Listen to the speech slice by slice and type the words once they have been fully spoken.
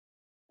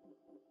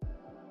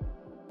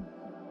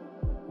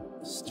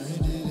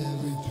Stranded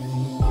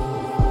everything.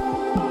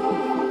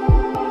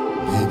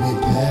 Baby,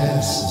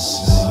 pass the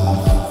same.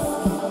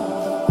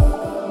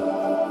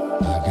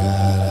 I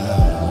got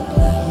out of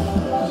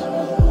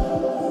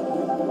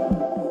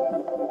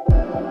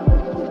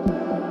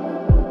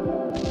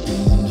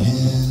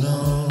thinking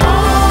on.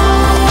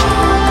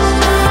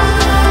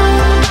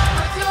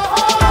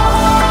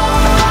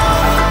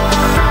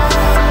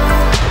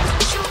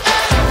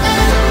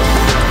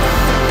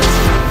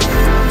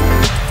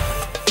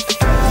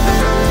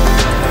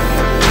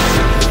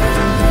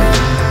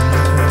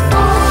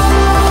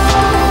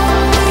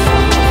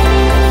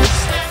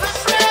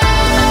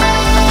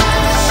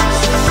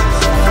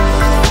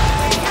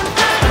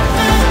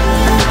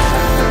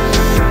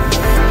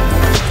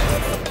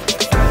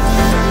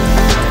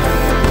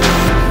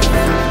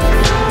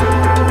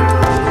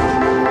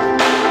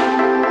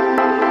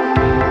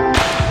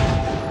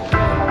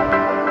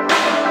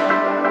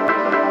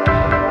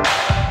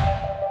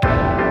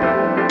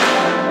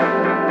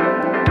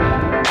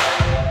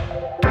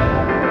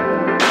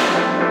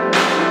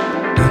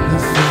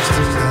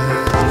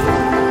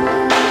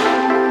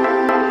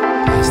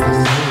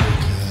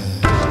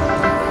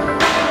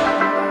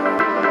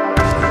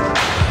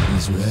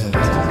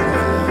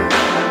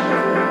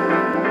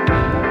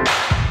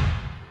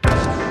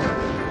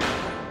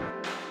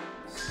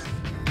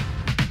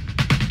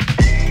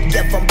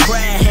 Give them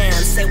prayer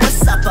hands, say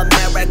what's up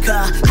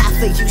America.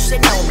 Half of you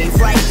should know me,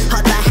 right?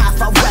 Other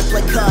half a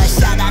replica.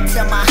 Shout out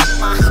to my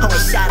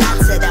shout out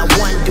to that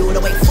one dude.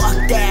 Oh wait, fuck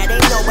that,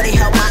 ain't nobody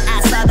held my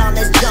ass out on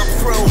this jump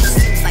through.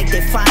 Seems like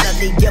they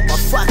finally give a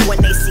fuck when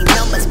they see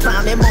numbers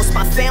climbing. Most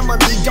my family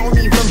don't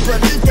even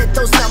believe that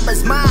those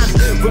numbers mine.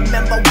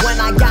 Remember when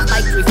I got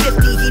like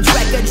 350 each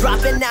record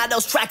dropping? Now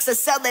those tracks are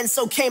selling,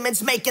 so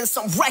Cayman's making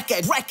some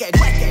record.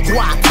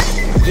 Guap.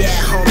 Yeah,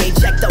 homie,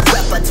 check the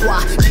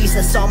repertoire.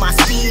 Jesus on my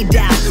speed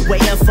down,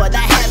 waiting for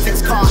the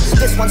heavens call.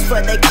 This one's for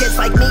the kids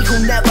like me who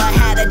never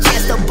had a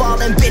chance to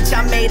ball. And bitch,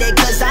 I made it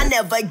cause I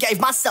never gave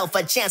myself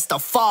a chance to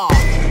fall.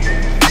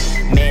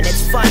 Man,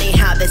 it's funny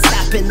how this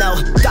happened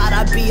though. Thought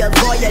I'd be a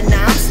lawyer,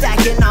 now I'm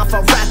stacking off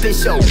a rapping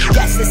show.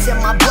 Guess it's in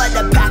my blood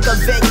to pack a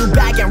venue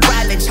bag and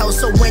ravage ho.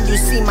 So when you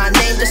see my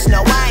name, just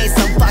know I ain't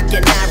some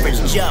fucking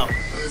average Joe.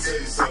 Let me tell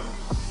you something.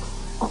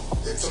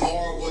 If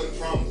tomorrow wasn't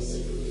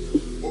promised,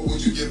 what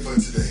would you give for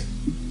today?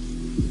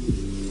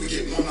 We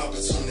get one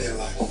opportunity in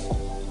life,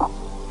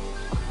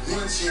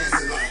 one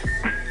chance in life,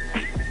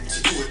 to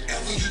do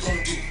whatever you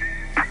gonna do,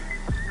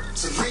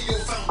 to lay your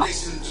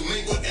foundation, to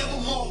make whatever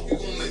mark you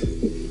gonna make,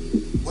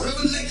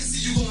 whatever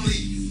legacy you gonna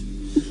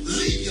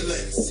leave your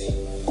legacy.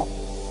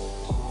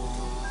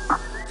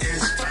 And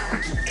it's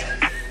found through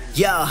effort.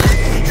 Yeah,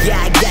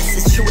 I guess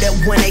it's true that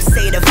when they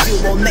say the few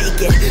will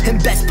make it,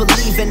 and best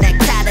believe in that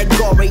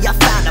category, I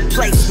found a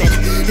placement.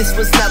 This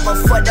was never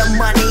for the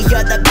money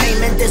or the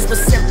payment, this was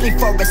simply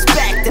for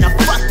respect. And a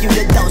fuck you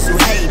to